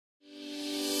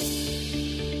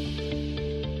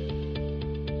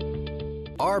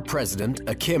Our president,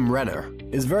 Akim Renner,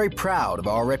 is very proud of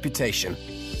our reputation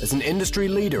as an industry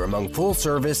leader among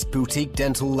full-service boutique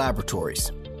dental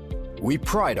laboratories. We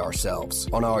pride ourselves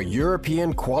on our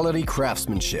European quality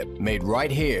craftsmanship made right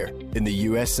here in the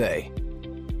USA.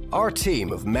 Our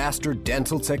team of master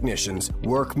dental technicians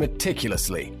work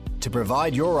meticulously to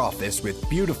provide your office with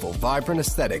beautiful, vibrant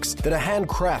aesthetics that are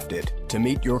handcrafted to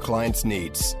meet your clients'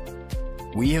 needs.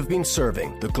 We have been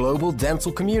serving the global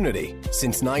dental community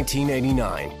since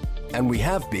 1989, and we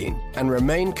have been and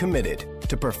remain committed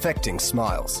to perfecting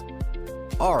smiles.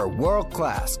 Our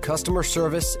world-class customer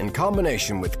service in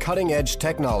combination with cutting-edge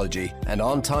technology and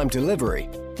on-time delivery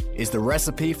is the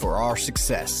recipe for our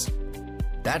success.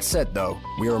 That said though,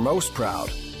 we are most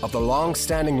proud of the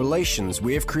long-standing relations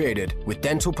we have created with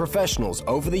dental professionals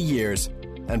over the years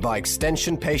and by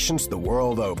extension patients the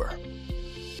world over.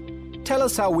 Tell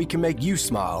us how we can make you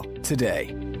smile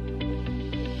today.